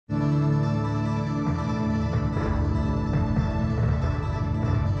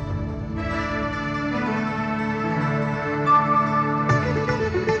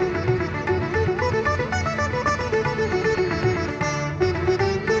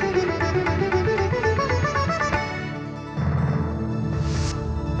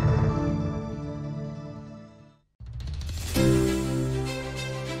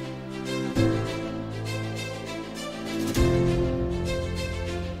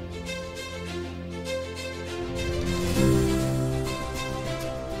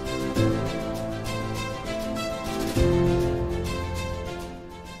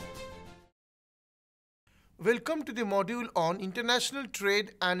welcome to the module on international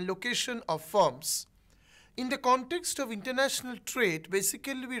trade and location of firms. In the context of international trade,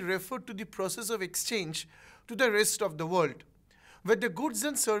 basically we refer to the process of exchange to the rest of the world, where the goods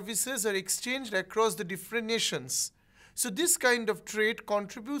and services are exchanged across the different nations. So this kind of trade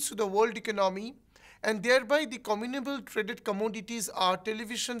contributes to the world economy, and thereby the communable traded commodities are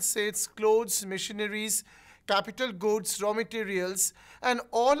television sets, clothes, machineries, capital goods, raw materials, and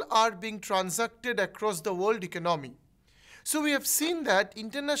all are being transacted across the world economy. So we have seen that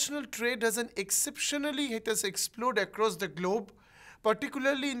international trade has exploded across the globe,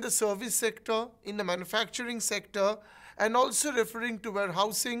 particularly in the service sector, in the manufacturing sector, and also referring to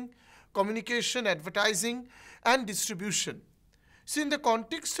warehousing, communication, advertising, and distribution. So in the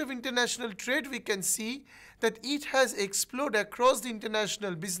context of international trade, we can see that it has exploded across the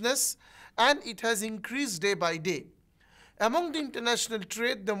international business and it has increased day by day. Among the international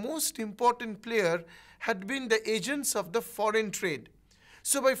trade, the most important player had been the agents of the foreign trade.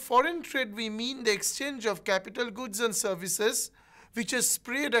 So by foreign trade, we mean the exchange of capital goods and services which is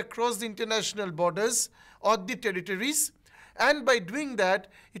spread across the international borders or the territories. And by doing that,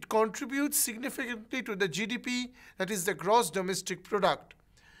 it contributes significantly to the GDP, that is the gross domestic product.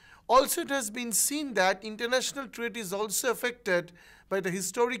 Also, it has been seen that international trade is also affected by the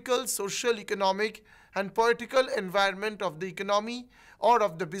historical, social, economic, and political environment of the economy or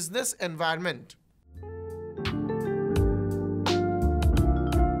of the business environment.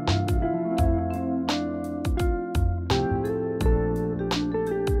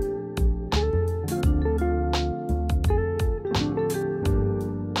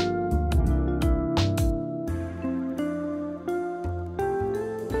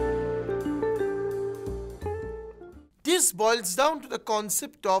 This boils down to the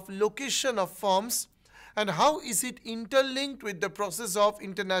concept of location of firms and how is it interlinked with the process of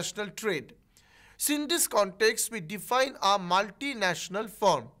international trade. So in this context, we define a multinational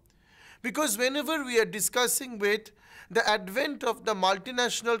firm, because whenever we are discussing with the advent of the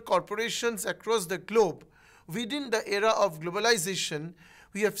multinational corporations across the globe within the era of globalization,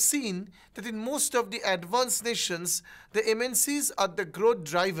 we have seen that in most of the advanced nations, the MNCs are the growth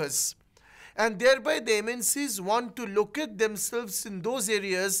drivers. And thereby the MNCs want to locate themselves in those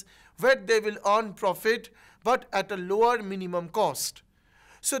areas where they will earn profit but at a lower minimum cost.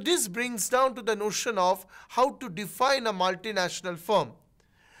 So this brings down to the notion of how to define a multinational firm.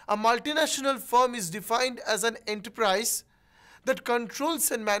 A multinational firm is defined as an enterprise that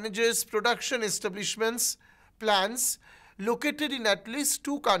controls and manages production establishments, plants located in at least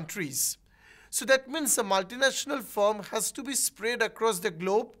 2 countries. So that means a multinational firm has to be spread across the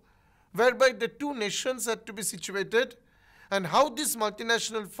globe, whereby the 2 nations are to be situated, and how this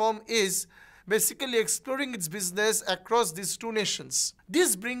multinational firm is basically exploring its business across these 2 nations.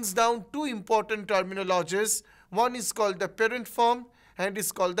 This brings down 2 important terminologies. One is called the parent firm and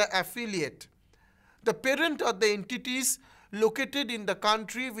is called the affiliate. The parent are the entities located in the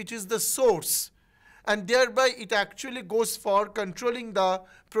country which is the source, and thereby it actually goes for controlling the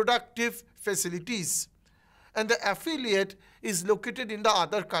productive facilities. And the affiliate is located in the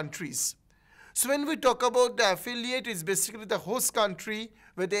other countries. So when we talk about the affiliate, it's basically the host country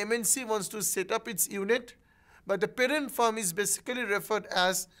where the MNC wants to set up its unit, but the parent firm is basically referred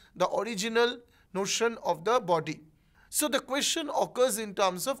as the original notion of the body. So the question occurs in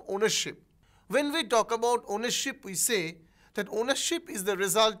terms of ownership. When we talk about ownership, we say that ownership is the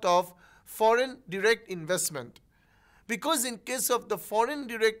result of foreign direct investment. Because in case of the foreign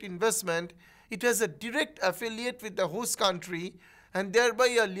direct investment, it has a direct affiliate with the host country, and thereby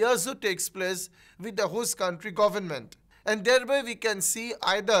a liaison takes place with the host country government. And thereby we can see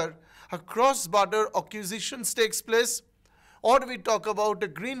either a cross-border acquisitions takes place, or we talk about a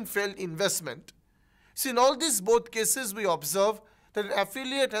greenfield investment. So in all these both cases, we observe that an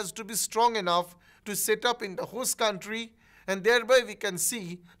affiliate has to be strong enough to set up in the host country, and thereby we can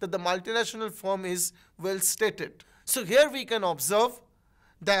see that the multinational firm is well stated. So here we can observe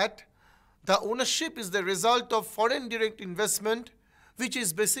that the ownership is the result of foreign direct investment, which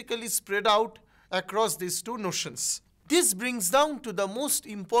is basically spread out across these 2 notions. This brings down to the most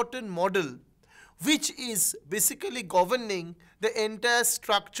important model, which is basically governing the entire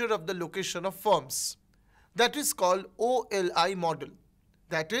structure of the location of firms. That is called OLI model.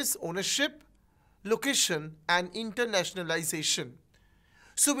 That is ownership, location, and internationalization.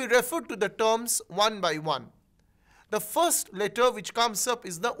 So we refer to the terms one by one. The first letter which comes up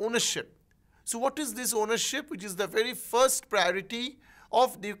is the ownership. So what is this ownership, which is the very first priority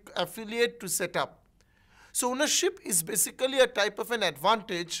of the affiliate to set up? So ownership is basically a type of an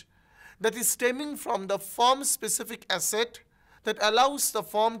advantage that is stemming from the firm specific asset that allows the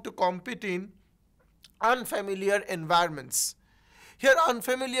firm to compete in unfamiliar environments. Here,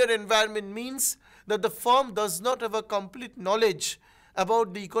 unfamiliar environment means that the firm does not have a complete knowledge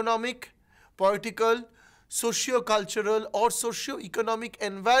about the economic, political, socio-cultural or socio-economic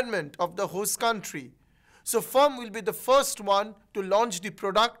environment of the host country. So firm will be the first one to launch the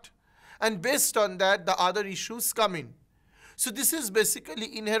product, and based on that the other issues come in. So this is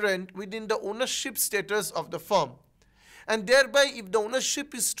basically inherent within the ownership status of the firm, and thereby if the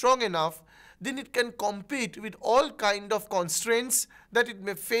ownership is strong enough, then it can compete with all kind of constraints that it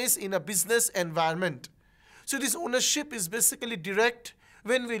may face in a business environment. So this ownership is basically direct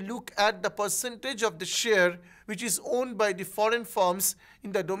when we look at the percentage of the share which is owned by the foreign firms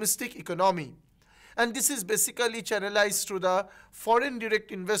in the domestic economy. And this is basically channelized through the foreign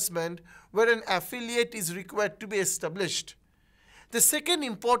direct investment where an affiliate is required to be established. The second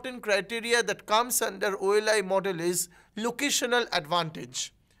important criteria that comes under OLI model is locational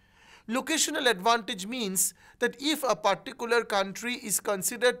advantage. Locational advantage means that if a particular country is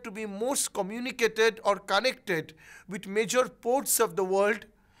considered to be most communicated or connected with major ports of the world,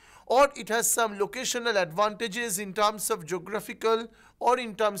 or it has some locational advantages in terms of geographical or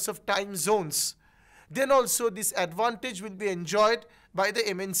in terms of time zones, then also this advantage will be enjoyed by the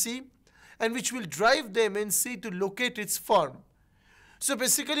MNC, and which will drive the MNC to locate its firm. So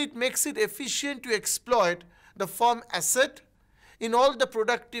basically it makes it efficient to exploit the firm asset in all the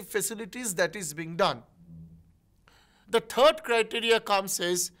productive facilities that is being done. The third criteria comes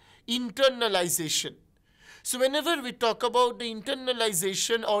as internalization. So whenever we talk about the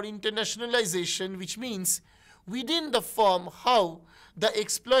internalization or internationalization, which means within the firm how the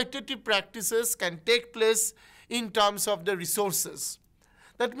exploitative practices can take place in terms of the resources.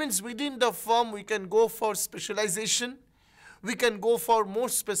 That means within the firm we can go for specialization, we can go for more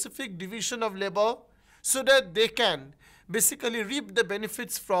specific division of labor so that they can basically reap the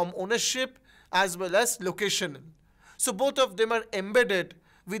benefits from ownership as well as locational. So both of them are embedded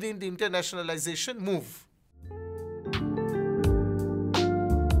within the internationalization move.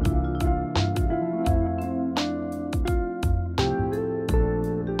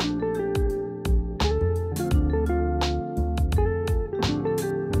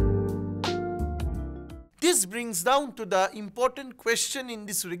 This brings down to the important question in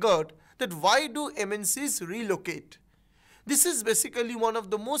this regard, that why do MNCs relocate? This is basically one of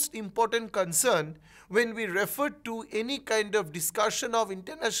the most important concern when we refer to any kind of discussion of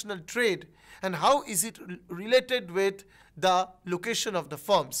international trade and how is it related with the location of the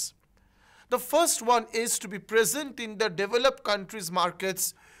firms. The first one is to be present in the developed countries'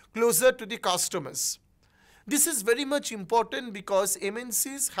 markets closer to the customers. This is very much important because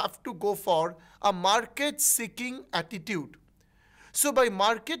MNCs have to go for a market-seeking attitude. So by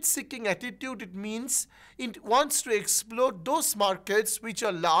market-seeking attitude, it means it wants to explore those markets which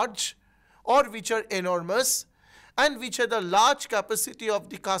are large or which are enormous and which have the large capacity of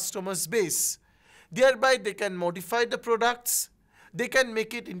the customer's base. Thereby they can modify the products, they can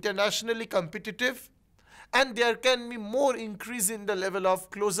make it internationally competitive, and there can be more increase in the level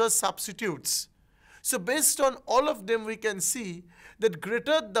of closer substitutes. So based on all of them, we can see that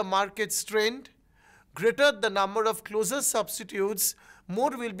greater the market strength, greater the number of closer substitutes, more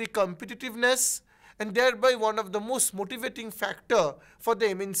will be competitiveness, and thereby one of the most motivating factor for the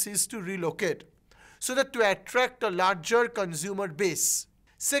MNCs to relocate, so that to attract a larger consumer base.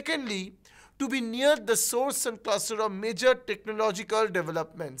 Secondly, to be near the source and cluster of major technological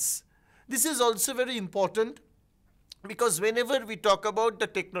developments. This is also very important because whenever we talk about the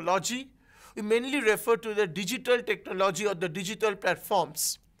technology, we mainly refer to the digital technology or the digital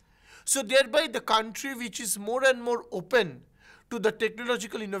platforms. So thereby the country which is more and more open to the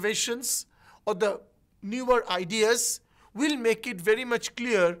technological innovations or the newer ideas will make it very much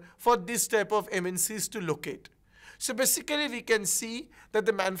clear for this type of MNCs to locate. So basically we can see that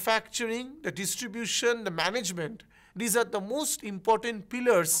the manufacturing, the distribution, the management, these are the most important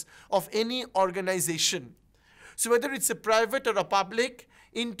pillars of any organization. So whether it's a private or a public,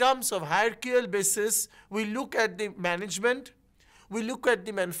 in terms of hierarchical basis, we look at the management, we look at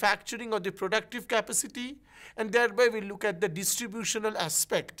the manufacturing or the productive capacity, and thereby we look at the distributional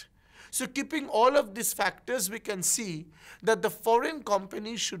aspect. So keeping all of these factors, we can see that the foreign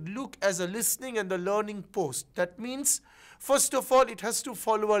company should look as a listening and the learning post. That means, first of all, it has to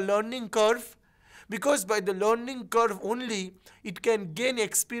follow a learning curve, because by the learning curve only, it can gain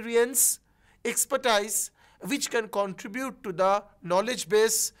experience, expertise, which can contribute to the knowledge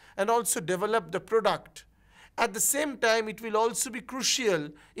base and also develop the product. At the same time, it will also be crucial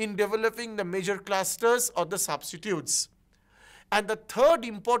in developing the major clusters or the substitutes. And the third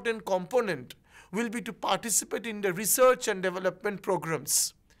important component will be to participate in the research and development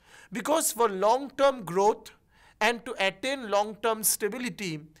programs. Because for long-term growth and to attain long-term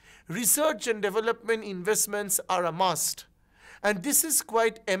stability, research and development investments are a must. And this is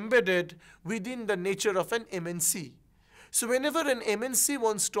quite embedded within the nature of an MNC. So whenever an MNC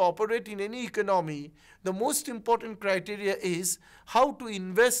wants to operate in any economy, the most important criteria is how to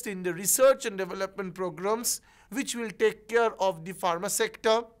invest in the research and development programs which will take care of the pharma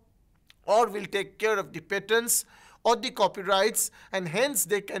sector or will take care of the patents or the copyrights, and hence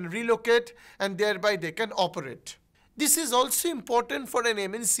they can relocate and thereby they can operate. This is also important for an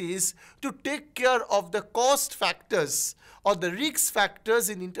MNCs to take care of the cost factors or the risk factors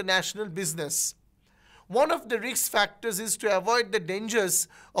in international business. One of the risk factors is to avoid the dangers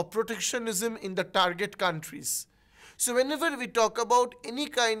of protectionism in the target countries. So whenever we talk about any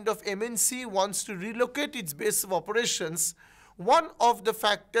kind of MNC wants to relocate its base of operations, one of the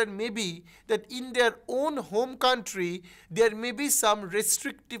factor may be that in their own home country there may be some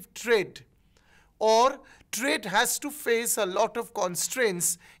restrictive trade, or trade has to face a lot of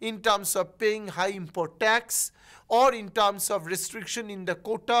constraints in terms of paying high import tax or in terms of restriction in the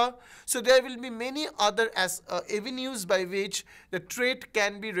quota. So there will be many other avenues by which the trade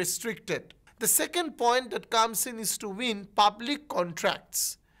can be restricted. The second point that comes in is to win public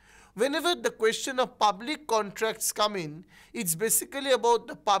contracts. Whenever the question of public contracts come in, it's basically about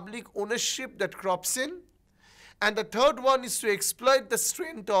the public ownership that crops in. And the third one is to exploit the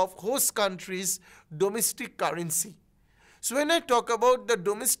strength of host countries' domestic currency. So when I talk about the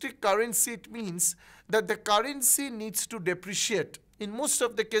domestic currency, it means that the currency needs to depreciate. In most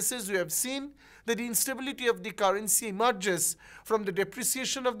of the cases, we have seen that the instability of the currency emerges from the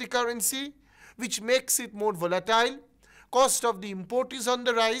depreciation of the currency, which makes it more volatile. Cost of the import is on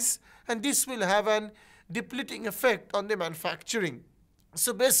the rise, and this will have an depleting effect on the manufacturing.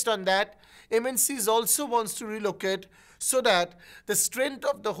 So based on that, MNCs also wants to relocate so that the strength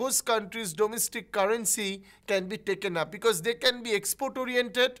of the host country's domestic currency can be taken up, because they can be export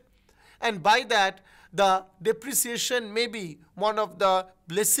oriented, and by that the depreciation may be one of the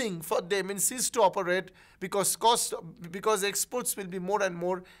blessing for the MNCs to operate, because exports will be more and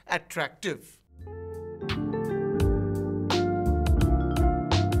more attractive.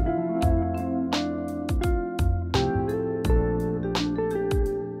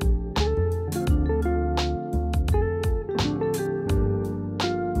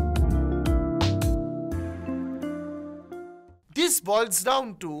 This boils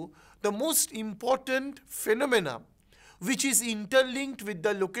down to the most important phenomena which is interlinked with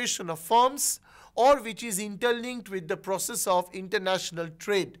the location of firms or which is interlinked with the process of international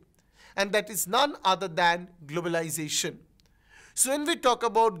trade, and that is none other than globalization. So when we talk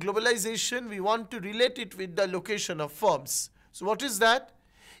about globalization, we want to relate it with the location of firms. So what is that?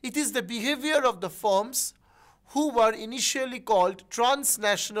 It is the behavior of the firms who were initially called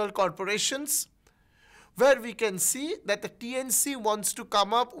transnational corporations, where we can see that the TNC wants to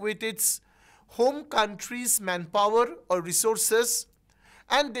come up with its home country's manpower or resources,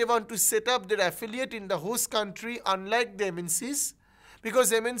 and they want to set up their affiliate in the host country, unlike the MNCs,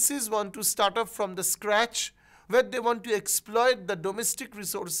 because MNCs want to start up from the scratch, where they want to exploit the domestic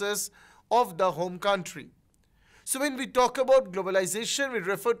resources of the home country. So when we talk about globalization, we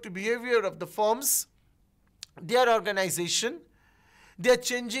refer to behavior of the firms, their organization, their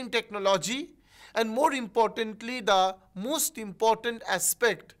changing technology, and more importantly, the most important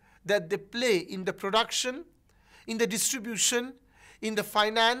aspect that they play in the production, in the distribution, in the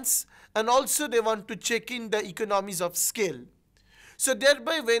finance, and also they want to check in the economies of scale. So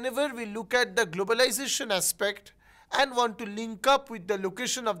thereby, whenever we look at the globalization aspect and want to link up with the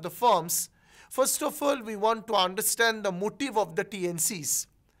location of the firms, first of all, we want to understand the motive of the TNCs.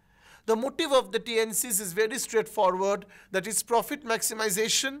 The motive of the TNCs is very straightforward, that is profit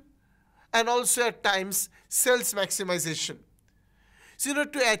maximization and also at times sales maximization. So in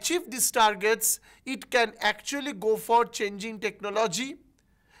order to achieve these targets, it can actually go for changing technology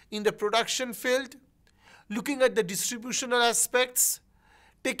in the production field, looking at the distributional aspects,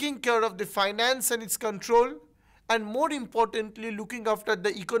 taking care of the finance and its control, and more importantly, looking after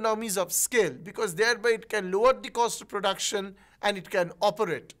the economies of scale, because thereby it can lower the cost of production and it can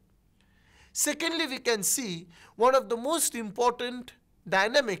operate. Secondly, we can see one of the most important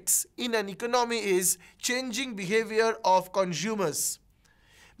dynamics in an economy is changing behavior of consumers,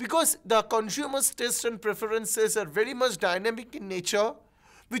 because the consumers' tastes and preferences are very much dynamic in nature,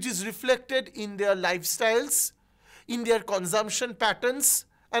 which is reflected in their lifestyles, in their consumption patterns,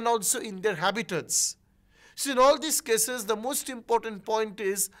 and also in their habitats. So in all these cases, the most important point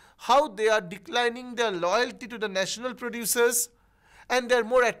is how they are declining their loyalty to the national producers and they are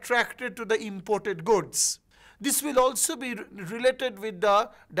more attracted to the imported goods. This will also be related with the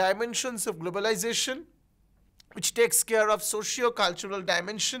dimensions of globalization, which takes care of socio-cultural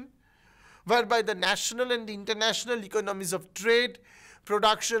dimension, whereby the national and the international economies of trade,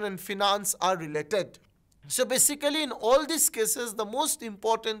 production and finance are related. So basically in all these cases, the most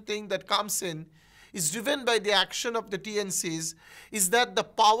important thing that comes in is driven by the action of the TNCs is that the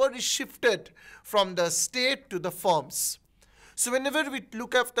power is shifted from the state to the firms. So whenever we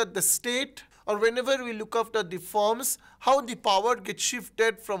look after the state or whenever we look after the firms, how the power gets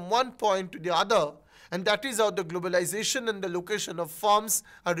shifted from one point to the other, and that is how the globalization and the location of firms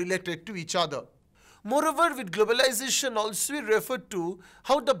are related to each other. Moreover, with globalization also we refer to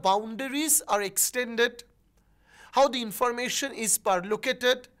how the boundaries are extended, how the information is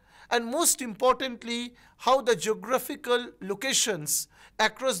perlocated, and most importantly, how the geographical locations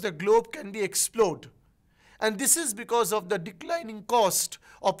across the globe can be explored. And this is because of the declining cost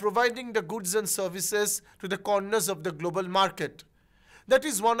of providing the goods and services to the corners of the global market. That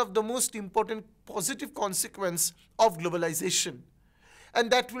is one of the most important positive consequences of globalization. And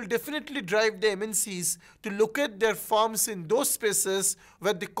that will definitely drive the MNCs to locate their firms in those spaces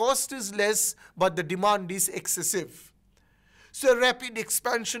where the cost is less but the demand is excessive. So a rapid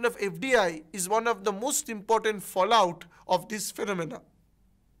expansion of FDI is one of the most important fallout of this phenomena.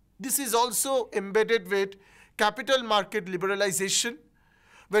 This is also embedded with capital market liberalization,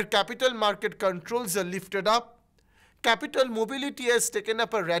 where capital market controls are lifted up, capital mobility has taken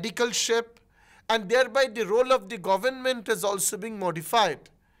up a radical shape, and thereby the role of the government is also being modified,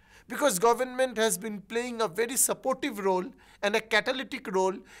 because government has been playing a very supportive role and a catalytic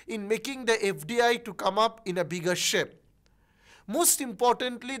role in making the FDI to come up in a bigger shape. Most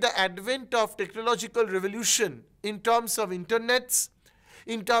importantly, the advent of technological revolution in terms of internets,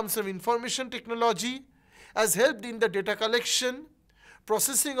 in terms of information technology, has helped in the data collection,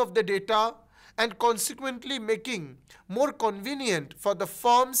 processing of the data, and consequently making more convenient for the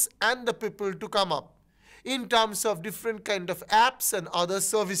firms and the people to come up in terms of different kind of apps and other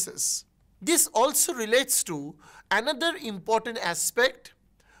services. This also relates to another important aspect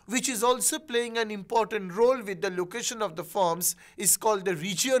which is also playing an important role with the location of the firms is called the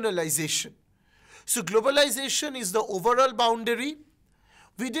regionalization. So globalization is the overall boundary.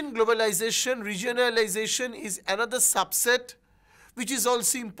 Within globalization, regionalization is another subset which is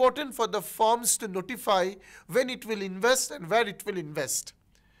also important for the firms to notify when it will invest and where it will invest.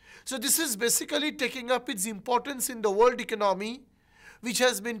 So this is basically taking up its importance in the world economy, which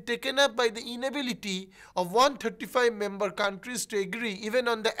has been taken up by the inability of 135 member countries to agree even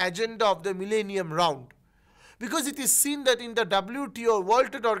on the agenda of the Millennium Round. Because it is seen that in the WTO,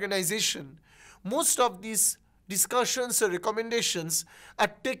 World Trade Organization, most of these discussions or recommendations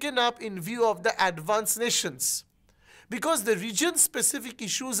are taken up in view of the advanced nations. Because the region-specific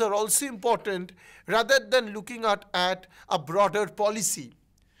issues are also important rather than looking at a broader policy.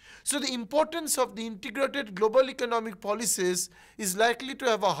 So the importance of the integrated global economic policies is likely to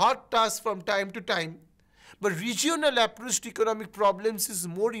have a hard task from time to time, but regional approach to economic problems is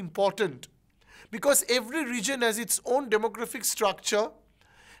more important because every region has its own demographic structure,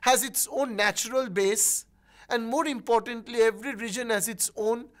 has its own natural base, and more importantly, every region has its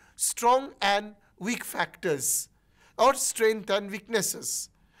own strong and weak factors or strength and weaknesses.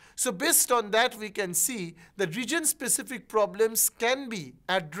 So based on that, we can see that region-specific problems can be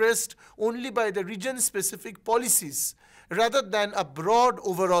addressed only by the region-specific policies rather than a broad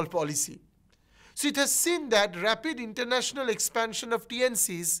overall policy. So it has seen that rapid international expansion of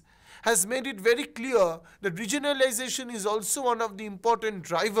TNCs has made it very clear that regionalization is also one of the important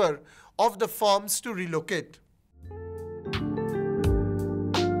drivers of the firms to relocate.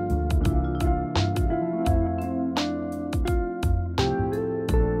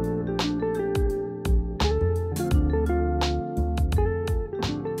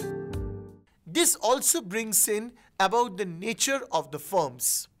 This also brings in about the nature of the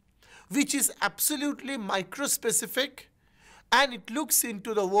firms, which is absolutely micro-specific, and it looks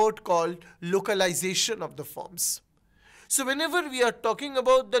into the word called localization of the firms. So whenever we are talking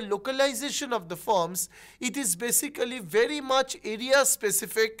about the localization of the firms, it is basically very much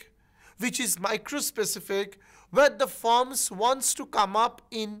area-specific, which is micro-specific, where the firms wants to come up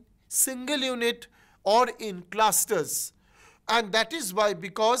in single unit or in clusters. And that is why,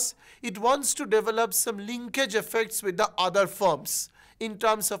 because it wants to develop some linkage effects with the other firms in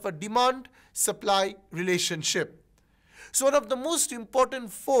terms of a demand-supply relationship. So one of the most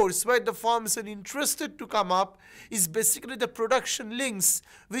important force why the firms are interested to come up is basically the production links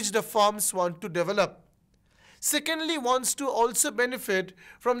which the firms want to develop. Secondly, wants to also benefit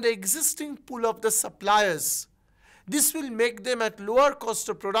from the existing pool of the suppliers. This will make them at lower cost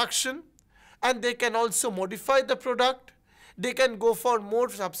of production and they can also modify the product. They can go for more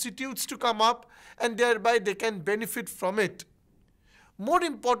substitutes to come up, and thereby they can benefit from it. More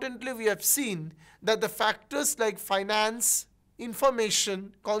importantly, we have seen that the factors like finance,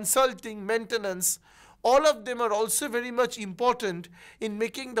 information, consulting, maintenance, all of them are also very much important in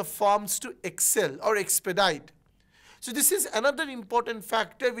making the firms to excel or expedite. So this is another important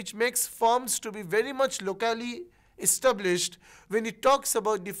factor which makes firms to be very much locally established when it talks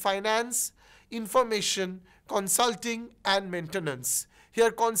about the finance, information, consulting and maintenance.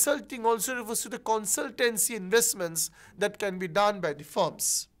 Here consulting also refers to the consultancy investments that can be done by the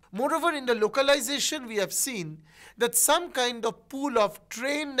firms. Moreover, in the localization we have seen that some kind of pool of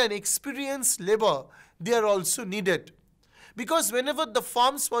trained and experienced labor, they are also needed. Because whenever the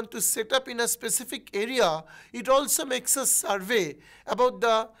firms want to set up in a specific area, it also makes a survey about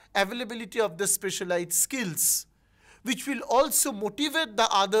the availability of the specialized skills, which will also motivate the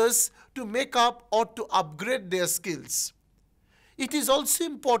others to make up or to upgrade their skills. It is also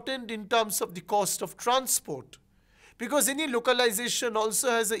important in terms of the cost of transport, because any localization also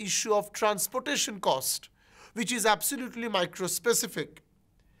has an issue of transportation cost, which is absolutely micro-specific.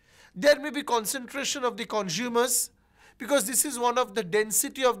 There may be concentration of the consumers, because this is one of the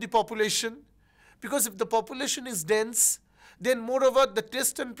density of the population, because if the population is dense, then moreover the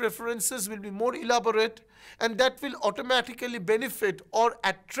taste and preferences will be more elaborate, and that will automatically benefit or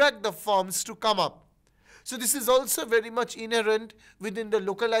attract the firms to come up. So this is also very much inherent within the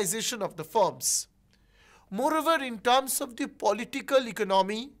localization of the firms. Moreover, in terms of the political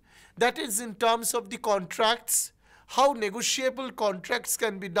economy, that is in terms of the contracts, how negotiable contracts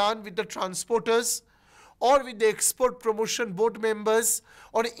can be done with the transporters or with the export promotion board members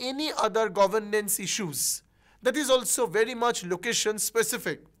or any other governance issues. That is also very much location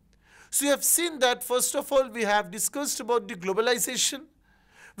specific. So you have seen that first of all we have discussed about the globalization,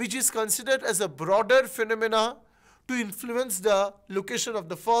 which is considered as a broader phenomena to influence the location of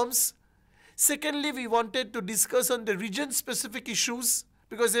the firms. Secondly, we wanted to discuss on the region-specific issues,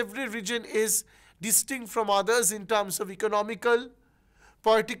 because every region is distinct from others in terms of economical,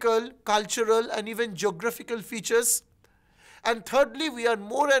 political, cultural, and even geographical features. And thirdly, we are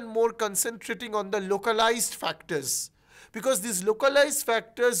more and more concentrating on the localized factors, because these localized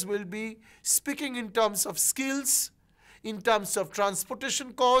factors will be speaking in terms of skills, in terms of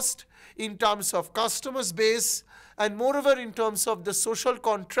transportation cost, in terms of customers base, and moreover in terms of the social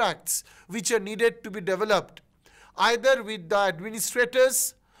contracts which are needed to be developed, either with the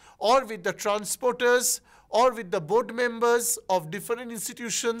administrators or with the transporters or with the board members of different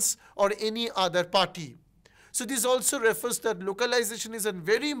institutions or any other party. So this also refers that localization is a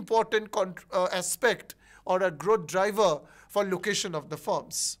very important aspect or a growth driver for location of the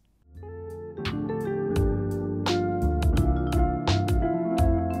firms.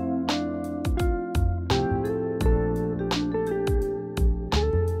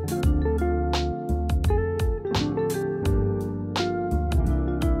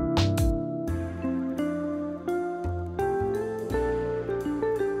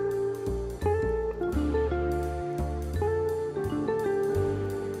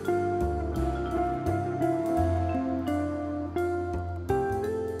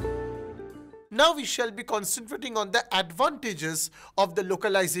 Now we shall be concentrating on the advantages of the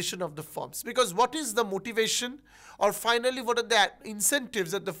localization of the firms, because what is the motivation or finally what are the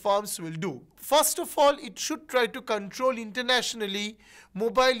incentives that the firms will do? First of all, it should try to control internationally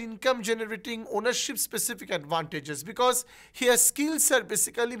mobile income generating ownership specific advantages, because here skills are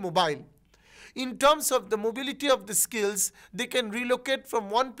basically mobile. In terms of the mobility of the skills, they can relocate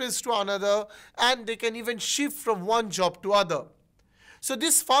from one place to another, and they can even shift from one job to other. So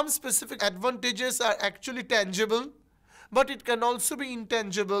these firm-specific advantages are actually tangible, but it can also be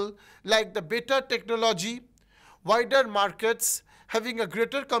intangible, like the better technology, wider markets, having a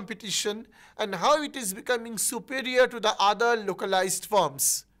greater competition, and how it is becoming superior to the other localized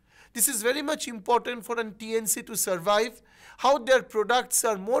firms. This is very much important for an TNC to survive, how their products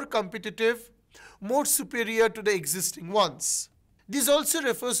are more competitive, more superior to the existing ones. This also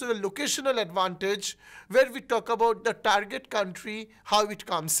refers to the locational advantage, where we talk about the target country, how it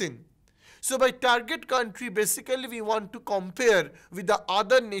comes in. So by target country, basically we want to compare with the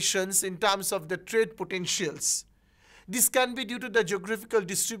other nations in terms of the trade potentials. This can be due to the geographical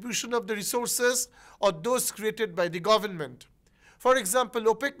distribution of the resources or those created by the government. For example,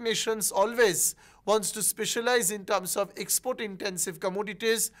 OPEC nations always wants to specialize in terms of export-intensive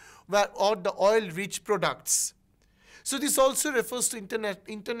commodities or the oil-rich products. So this also refers to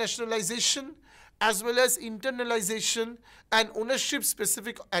internationalization as well as internalization and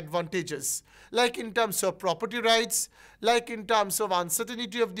ownership-specific advantages, like in terms of property rights, like in terms of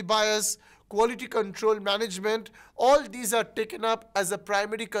uncertainty of the buyers, quality control management, all these are taken up as a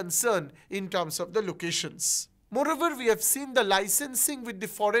primary concern in terms of the locations. Moreover, we have seen the licensing with the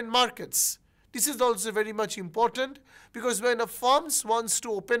foreign markets. This is also very much important because when a firm wants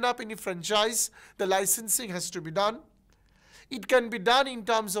to open up any franchise, the licensing has to be done. It can be done in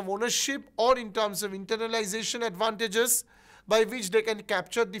terms of ownership or in terms of internalization advantages by which they can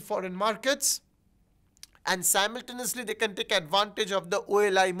capture the foreign markets, and simultaneously they can take advantage of the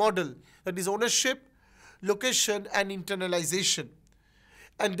OLI model, that is ownership, location and internalization.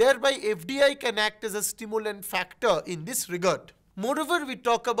 And thereby FDI can act as a stimulant factor in this regard. Moreover, we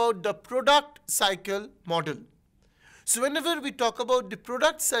talk about the product cycle model. So whenever we talk about the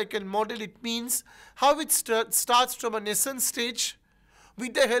product cycle model, it means how it starts from a nascent stage.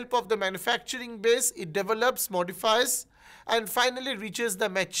 With the help of the manufacturing base, it develops, modifies, and finally reaches the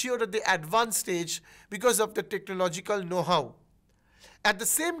mature or the advanced stage because of the technological know-how. At the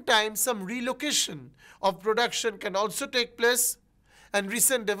same time, some relocation of production can also take place, and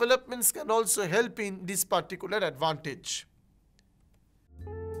recent developments can also help in this particular advantage.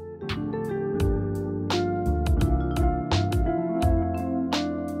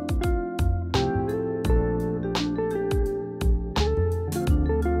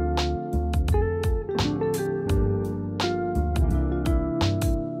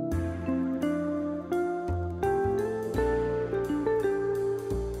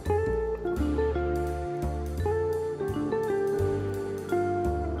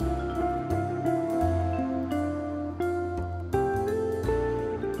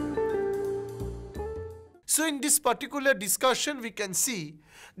 So in this particular discussion, we can see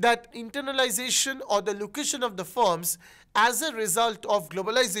that internalization or the location of the firms as a result of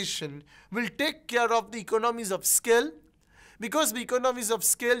globalization will take care of the economies of scale. Because the economies of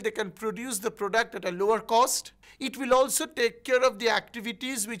scale, they can produce the product at a lower cost. It will also take care of the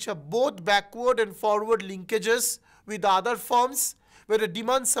activities which have both backward and forward linkages with other firms, where a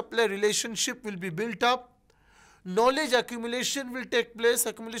demand-supply relationship will be built up. Knowledge accumulation will take place,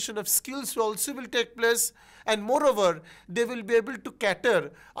 accumulation of skills also will take place, and moreover, they will be able to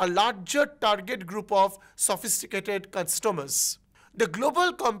cater a larger target group of sophisticated customers. The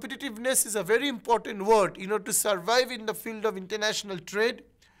global competitiveness is a very important word, to survive in the field of international trade,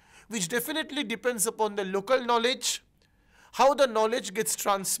 which definitely depends upon the local knowledge, how the knowledge gets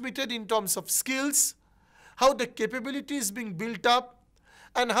transmitted in terms of skills, how the capability is being built up,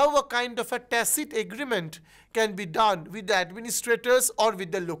 and how a kind of a tacit agreement can be done with the administrators or with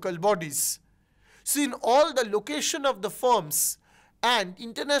the local bodies. So in all, the location of the firms and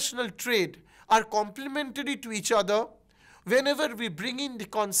international trade are complementary to each other whenever we bring in the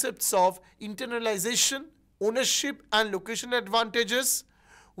concepts of internalization, ownership and location advantages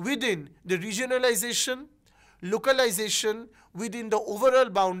within the regionalization, localization within the overall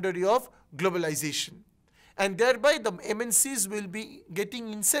boundary of globalization. And thereby the MNCs will be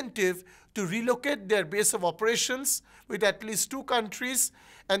getting incentive to relocate their base of operations with at least 2 countries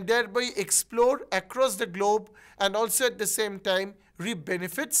and thereby explore across the globe and also at the same time reap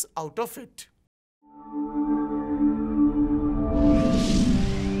benefits out of it.